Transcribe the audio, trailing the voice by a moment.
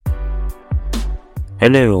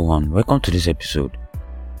Hello everyone, welcome to this episode.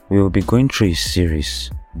 We will be going through a series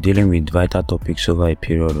dealing with vital topics over a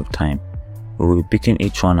period of time. We will be picking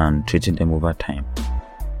each one and treating them over time.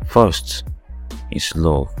 First is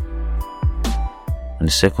love, and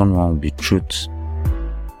the second one will be truth.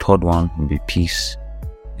 Third one will be peace.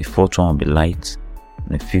 The fourth one will be light,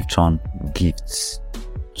 and the fifth one, gifts.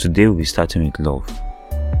 Today we'll be starting with love.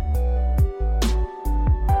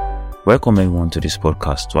 Welcome everyone to this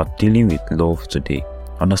podcast. We are dealing with love today.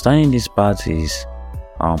 Understanding this part is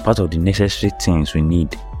part of the necessary things we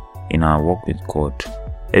need in our walk with God.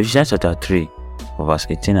 Ephesians chapter 3, verse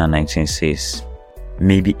 18 and 19 says,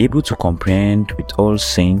 "May be able to comprehend with all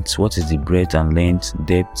saints what is the breadth and length,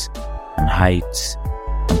 depth and height,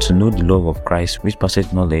 and to know the love of Christ which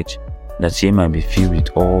passeth knowledge, that ye might be filled with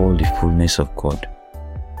all the fullness of God."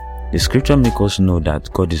 The scripture makes us know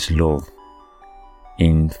that God is love.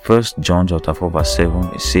 In 1 John chapter 4 verse 7,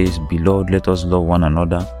 it says, "Beloved, let us love one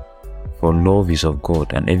another, for love is of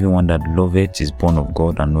God, and everyone that loveth is born of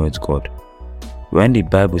God and knoweth God." When the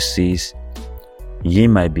Bible says, "Ye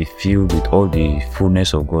might be filled with all the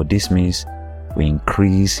fullness of God," this means we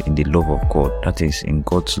increase in the love of God, that is, in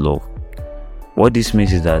God's love. What this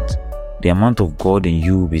means is that the amount of God in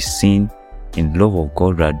you will be seen in the love of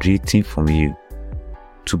God radiating from you.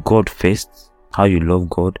 To God first, how you love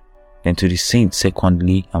God, then to the saints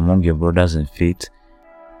secondly, among your brothers in faith,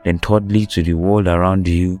 then thirdly to the world around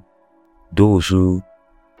you, those who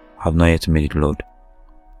have not yet made it Lord.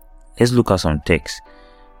 Let's look at some text.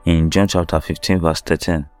 In John chapter 15 verse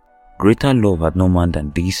 13, "Greater love had no man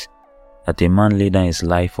than this, that a man lay down his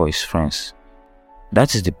life for his friends."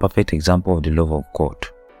 That is the perfect example of the love of God.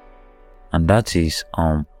 And that is,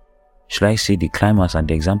 should I say, the climax and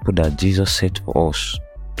the example that Jesus set for us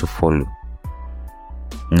to follow.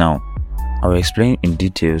 Now, I will explain in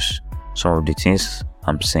details some of the things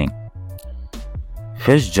I'm saying.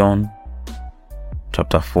 1 John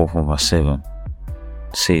chapter 4 from verse 7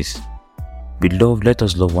 says, "Beloved, let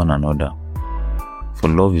us love one another, for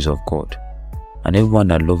love is of God, and everyone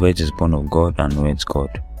that loveth is born of God and knoweth God."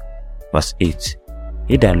 Verse 8,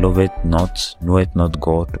 "He that loveth not knoweth not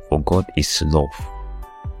God, for God is love.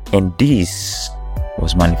 And this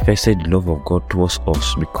was manifested the love of God towards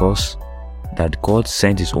us, because that God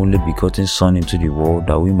sent his only begotten Son into the world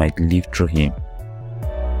that we might live through him.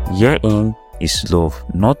 Herein is love,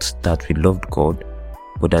 not that we loved God,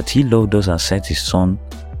 but that he loved us and sent his Son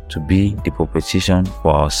to be the propitiation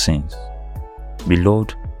for our sins.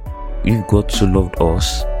 Beloved, if God so loved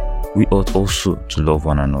us, we ought also to love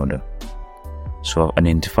one another." So I've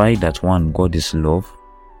identified that one, God is love.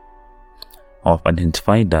 I've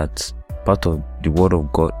identified that part of the word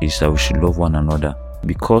of God is that we should love one another,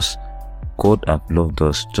 because God hath loved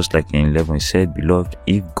us. Just like in 11 it said, "Beloved,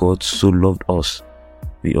 if God so loved us,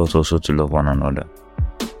 we ought also to love one another."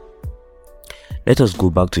 Let us go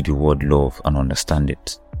back to the word love and understand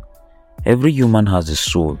it. Every human has a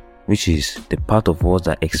soul, which is the part of us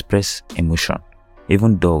that express emotion.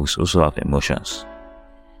 Even dogs also have emotions.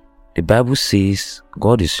 The Bible says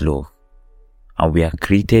God is love, and we are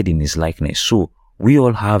created in his likeness. So we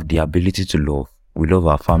all have the ability to love. We love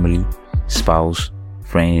our family, spouse,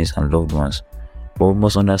 friends and loved ones. But we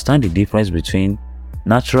must understand the difference between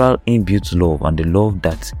natural inbuilt love and the love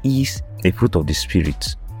that is a fruit of the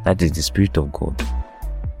Spirit, that is the Spirit of God.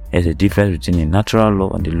 There's a difference between a natural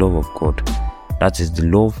love and the love of God. That is the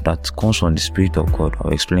love that comes from the Spirit of God.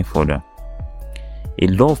 I'll explain further. A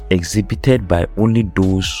love exhibited by only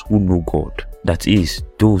those who know God, that is,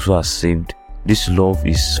 those who are saved. This love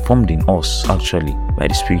is formed in us actually by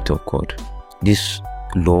the Spirit of God. This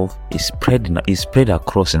love is spread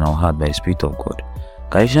across in our heart by the Spirit of God.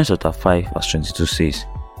 Galatians chapter 5 verse 22 says,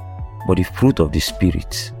 "But the fruit of the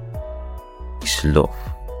Spirit is love."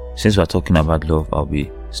 Since we are talking about love, I'll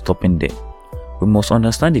be stopping there. We must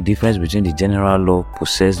understand the difference between the general love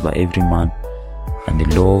possessed by every man and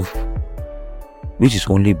the love which is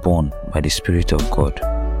only born by the Spirit of God.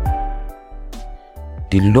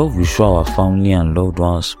 The love we show our family and loved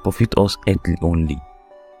ones profit us earthly only,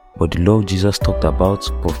 but the love Jesus talked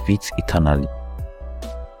about profits eternally.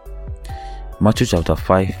 Matthew chapter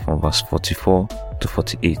 5 from verse 44 to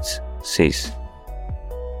 48 says,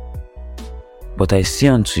 "But I say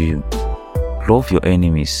unto you, love your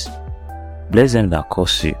enemies, bless them that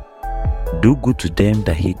curse you, do good to them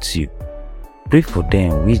that hate you, pray for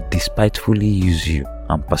them which despitefully use you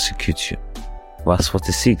and persecute you." Verse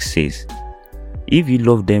 46 says, "If ye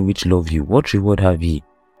love them which love you, what reward have ye?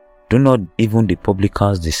 Do not even the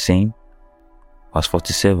publicans the same?" Verse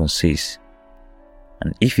 47 says,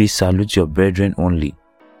 "And if ye salute your brethren only,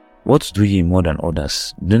 what do ye more than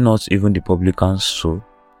others? Do not even the publicans so?"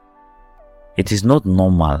 It is not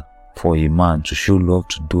normal for a man to show love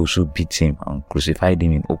to those who beat him and crucified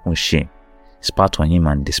him in open shame, spat on him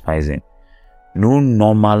and despise him. No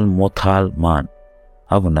normal mortal man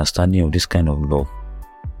have understanding of this kind of love.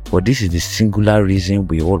 But this is the singular reason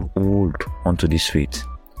we all hold onto this faith.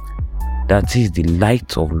 That is the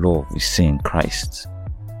light of love we see in Christ.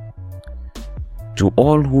 To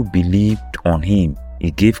all who believed on him,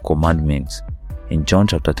 he gave commandments in John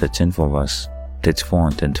chapter 13 for verse 34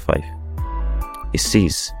 and 25. It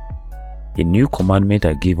says, "A new commandment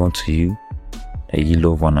I give unto you, that ye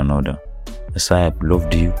love one another. As I have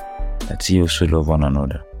loved you, that ye also love one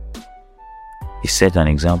another." He set an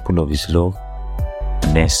example of his love,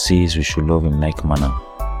 and then says we should love in like manner.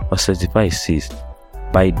 Verse 35 says,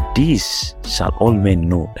 "By this shall all men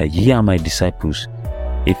know that ye are my disciples,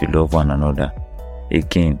 if you love one another."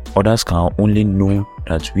 Again, others can only know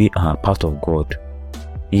that we are part of God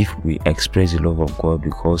if we express the love of God,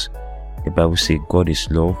 because the Bible says God is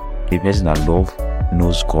love. The person that loves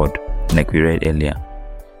knows God, like we read earlier.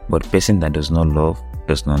 But the person that does not love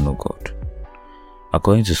does not know God.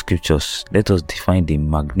 According to scriptures, let us define the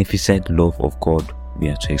magnificent love of God we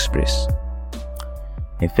are to express.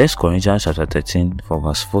 In 1 Corinthians chapter 13, from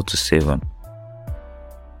verse 4 to 7,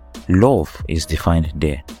 love is defined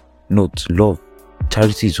there. Note, love.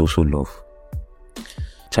 Charity is also love.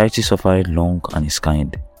 Charity suffereth long and is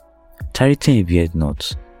kind. Charity envieth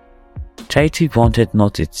not. Charity vaunteth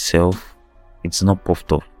not itself, it's not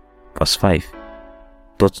puffed up. Verse 5,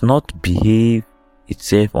 doth not behave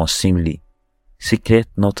itself unseemly, seeketh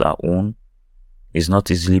not her own, is not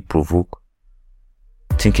easily provoked,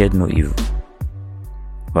 thinketh no evil.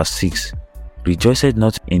 Verse 6, rejoiceth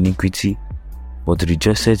not in iniquity, but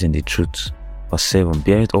rejoiceth in the truth. Verse 7,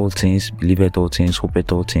 beareth all things, believeth all things,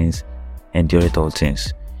 hopeth all things, endureth all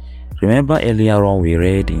things. Remember earlier on we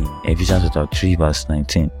read in Ephesians chapter 3 verse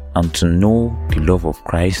 19, "And to know the love of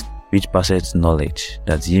Christ, which passeth knowledge,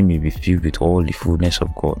 that ye may be filled with all the fullness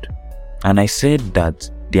of God." And I said that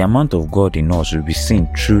the amount of God in us will be seen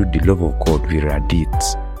through the love of God we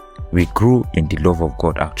radiate. We grow in the love of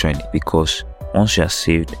God actually, because once you are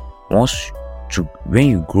saved, when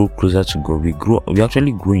you grow closer to God, we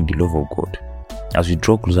actually grow in the love of God. As we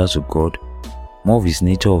draw closer to God, more of his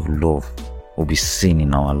nature of love will be seen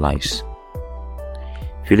in our lives.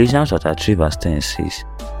 Philippians chapter 3 verse 10 says,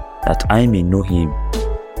 "That I may know him,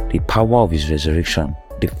 the power of his resurrection,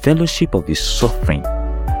 the fellowship of his suffering,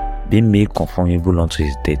 being made conformable unto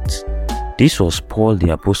his death." This was Paul the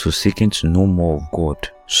apostle seeking to know more of God.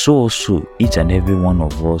 So also each and every one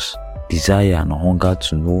of us desire and hunger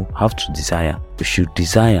to know, have to desire. We should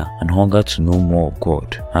desire and hunger to know more of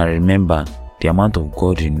God. And remember, the amount of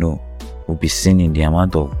God you know will be seen in the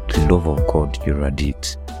amount of the love of God you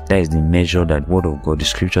radiate. That is the measure that word of God, the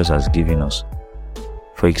scriptures has given us.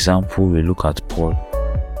 For example, we look at Paul.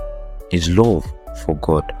 His love for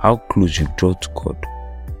God, how close you draw to God,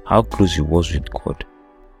 how close he was with God,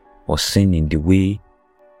 was seen in the way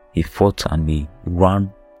he fought and he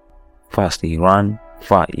ran fast, he ran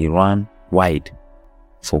far, he ran wide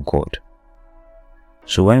for God.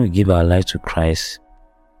 So when we give our life to Christ,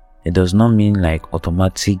 it does not mean like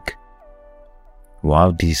automatic we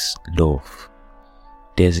have this love.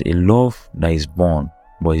 There's a love that is born,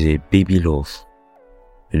 but it's a baby love.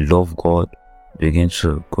 We love God, begin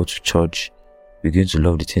to go to church, begin to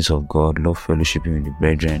love the things of God, love fellowshipping with the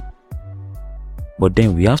brethren. But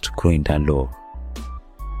then we have to grow in that love.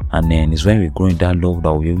 And then it's when we grow in that love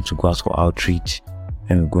that we're able to go out for outreach.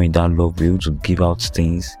 When we go in that love, we're able to give out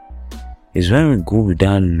things. It's when we go with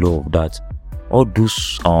that love that all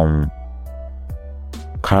those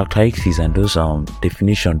characteristics and those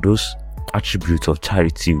definition, those attributes of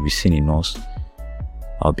charity will be seen in us.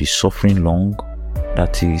 I'll be suffering long.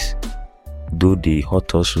 That is, though they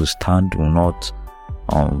hurt us, will stand, will not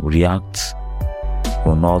react,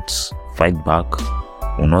 will not fight back,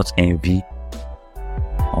 will not envy,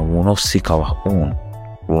 and will not seek our own,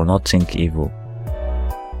 will not think evil.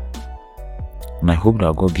 And I hope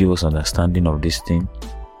that God give us understanding of this thing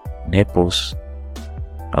and help us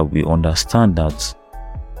that we understand that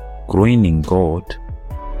growing in God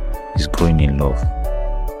is growing in love.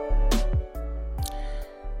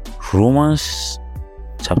 Romans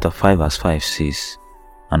chapter 5 verse 5 says,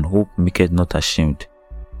 "And hope maketh not ashamed,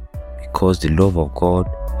 because the love of God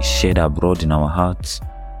is shed abroad in our hearts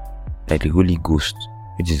by the Holy Ghost,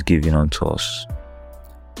 which is given unto us."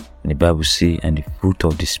 And the Bible says, "And the fruit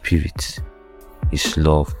of the Spirit is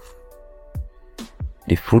love."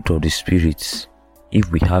 The fruit of the Spirit, if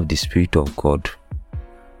we have the Spirit of God,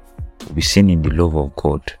 will be seen in the love of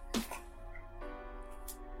God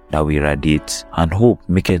that we radiate. And hope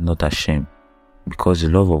maketh not ashamed. because the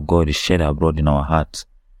love of God is shed abroad in our hearts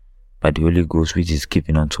by the Holy Ghost, which is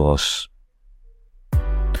given unto us.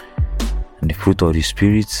 And the fruit of the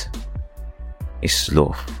Spirit is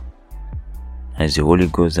love. And it's the Holy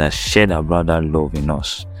Ghost that shed abroad that love in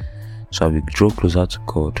us. So as we draw closer to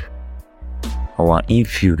God, our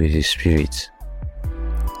infilled with the Spirit,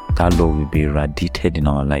 that love will be radiated in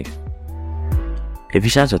our life.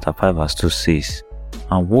 Ephesians chapter 5 verse 2 says,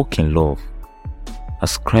 "And walk in love,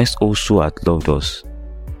 as Christ also hath loved us,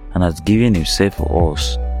 and hath given himself for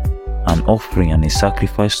us, an offering and a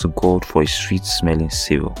sacrifice to God for a sweet-smelling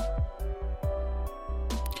savour."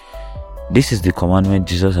 This is the commandment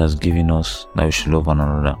Jesus has given us, that we should love one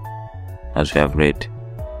another, as we have read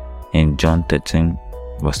in John 13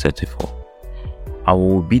 verse 34.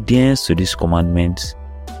 Our obedience to this commandment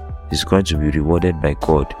is going to be rewarded by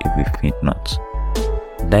God if we faint not.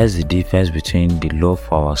 That is the difference between the love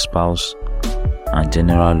for our spouse and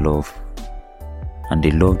general love, and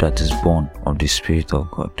the love that is born of the Spirit of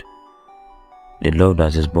God. The love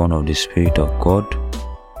that is born of the Spirit of God,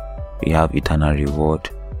 we have eternal reward,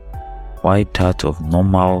 while that of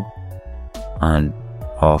normal and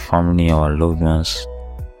our family, our loved ones,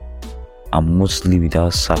 are mostly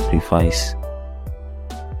without sacrifice.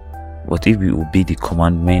 But if we obey the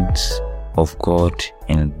commandments of God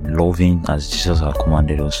in loving as Jesus has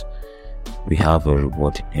commanded us, we have a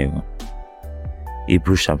reward in heaven.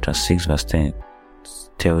 Hebrews chapter 6 verse 10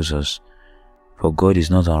 tells us, "For God is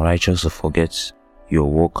not unrighteous to forget your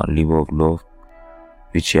work and labor of love,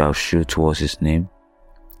 which you have shewed towards his name,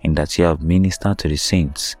 in that ye have ministered to the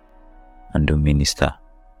saints and do minister."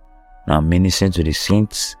 Now, ministering to the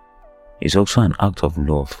saints is also an act of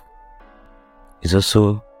love. It's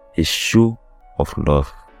also a show of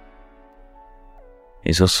love.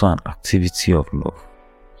 It's also an activity of love.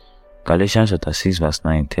 Galatians chapter 6 verse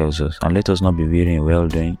 9 tells us, "And let us not be weary in well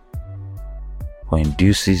doing, for in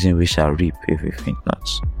due season we shall reap if we faint not."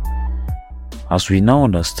 As we now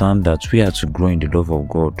understand that we are to grow in the love of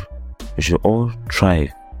God, we should all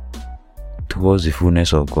strive towards the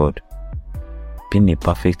fullness of God, being a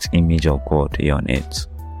perfect image of God here on earth.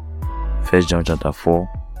 1 John chapter 4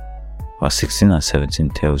 verse 16 and 17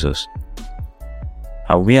 tells us,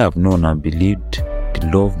 "How we have known and believed the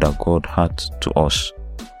love that God hath to us.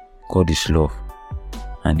 God is love,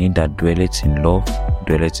 and he that dwelleth in love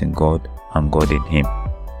dwelleth in God, and God in him.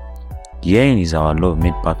 Herein is our love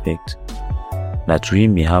made perfect, that we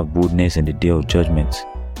may have boldness in the day of judgment,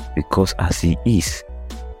 because as he is,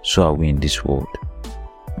 so are we in this world."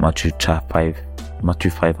 Matthew 5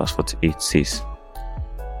 verse 48 says,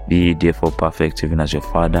 "Be ye therefore perfect, even as your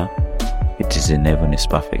Father which is in heaven is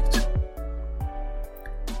perfect."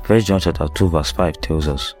 1 John chapter 2 verse 5 tells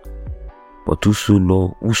us, "But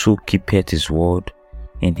whoso keepeth his word,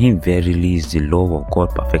 in him verily is the love of God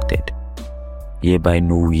perfected. Hereby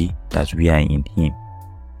know we that we are in him,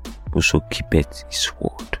 whoso keepeth his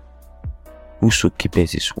word." Whoso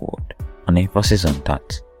keepeth his word. An emphasis on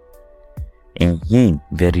that. In him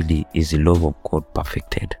verily is the love of God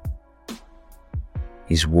perfected.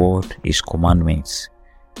 His word, his commandments.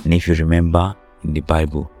 And if you remember in the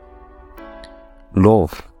Bible,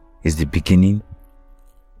 love is the beginning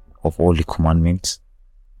of all the commandments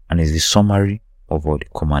and is the summary of all the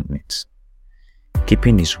commandments.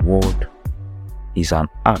 Keeping his word is an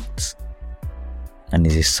act and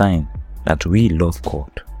is a sign that we love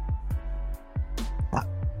God.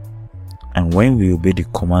 And when we obey the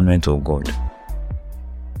commandment of God,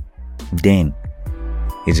 then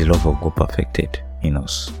is the love of God perfected in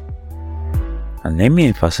us. And let me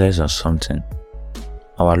emphasize on something.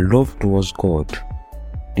 Our love towards God,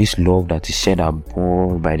 this love that is shed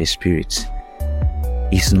abroad by the Spirit,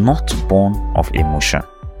 is not born of emotion.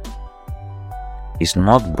 It's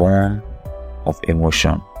not born of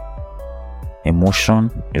emotion.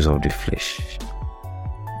 Emotion is of the flesh.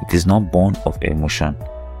 It is not born of emotion.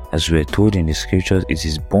 As we are told in the scriptures, it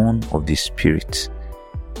is born of the Spirit.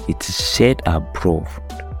 It is shed abroad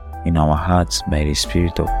in our hearts by the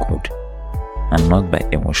Spirit of God, and not by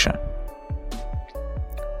emotion.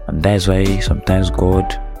 And that is why sometimes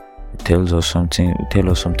God tells us something,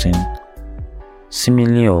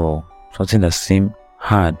 seemingly or something that seems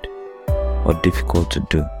hard or difficult to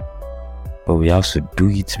do, but we have to do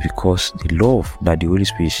it because the love that the Holy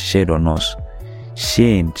Spirit shed on us,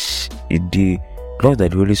 the love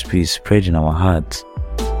that the Holy Spirit spread in our hearts,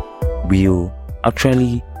 will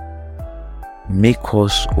actually make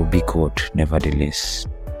us obey God nevertheless.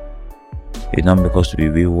 It not make us to be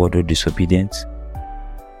wayward or disobedient,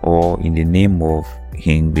 or in the name of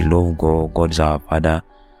Him we love God, God is our Father,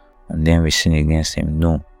 and then we sin against Him.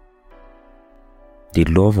 No. The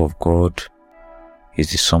love of God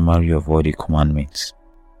is the summary of all the commandments.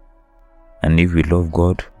 And if we love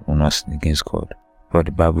God, we will not sin against God. For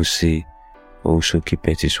the Bible says, "Whoso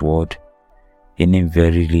keepeth his word, in him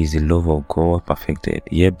verily is the love of God perfected.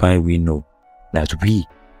 Hereby we know that we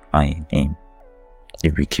are in him,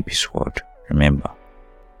 if we keep his word." Remember,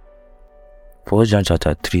 1 John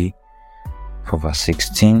chapter 3, for verse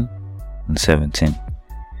 16 and 17.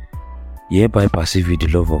 "Hereby perceive we the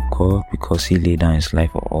love of God, because he laid down his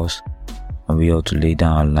life for us, and we ought to lay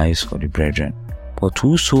down our lives for the brethren. But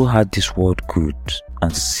whoso had this word good,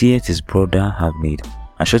 and seeth his brother have need,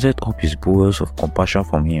 and shutteth up his bowels of compassion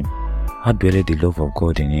from him, how dwelleth the love of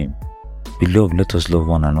God in him? Beloved, let us love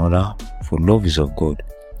one another, for love is of God.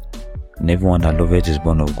 And everyone that loveth is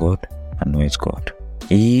born of God, and knoweth God."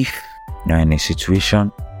 If you are in a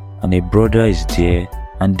situation, and a brother is there,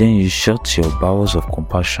 and then you shut your bowels of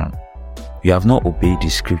compassion, you have not obeyed the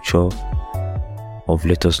scripture of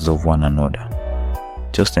 "let us love one another."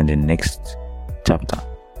 Just in the next chapter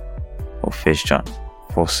of 1 John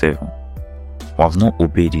 4:7, we have not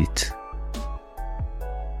obeyed it.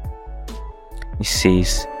 It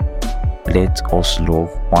says, "Let us love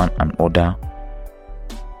one another,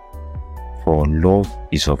 for love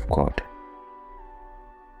is of God."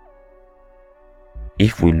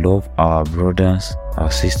 If we love our brothers, our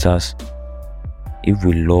sisters, if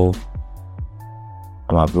we love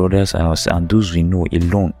our brothers and those we know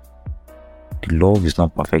alone, the love is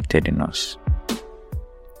not perfected in us.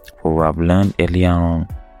 For we have learned earlier on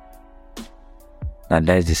that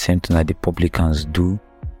is the same thing that the publicans do.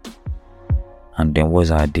 And then what's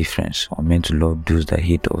our difference? We're meant to love those that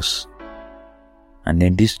hate us. And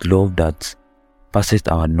then this love that passes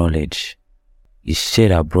our knowledge is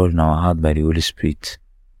shed abroad in our heart by the Holy Spirit,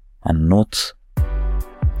 and not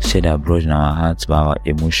shed abroad in our hearts by our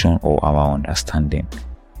emotion or our understanding.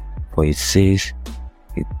 For it says,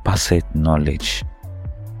 "It passeth knowledge."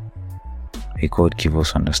 May God give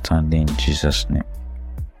us understanding in Jesus' name.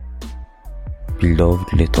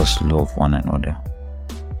 Beloved, let us love one another.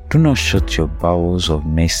 Do not shut your bowels of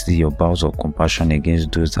mercy, your bowels of compassion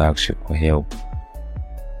against those that ask you for help.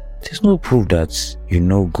 There's no proof that you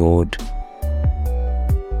know God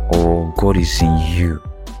or God is in you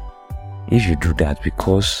if you do that,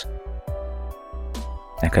 because,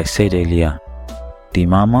 like I said earlier, the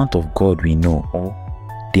amount of God we know, or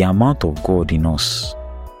the amount of God in us,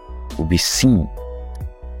 will be seen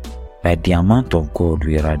by the amount of God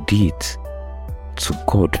we radiate to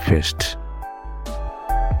God first,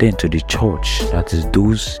 then to the church, that is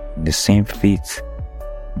those in the same faith,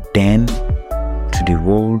 then to the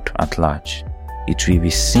world at large. It will be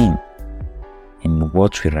seen in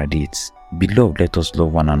what we radiate. Beloved, let us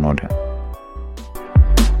love one another.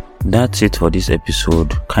 That's it for this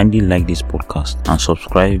episode. Kindly like this podcast and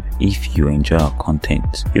subscribe if you enjoy our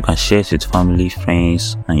content. You can share it with family,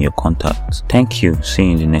 friends, and your contacts. Thank you. See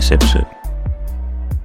you in the next episode.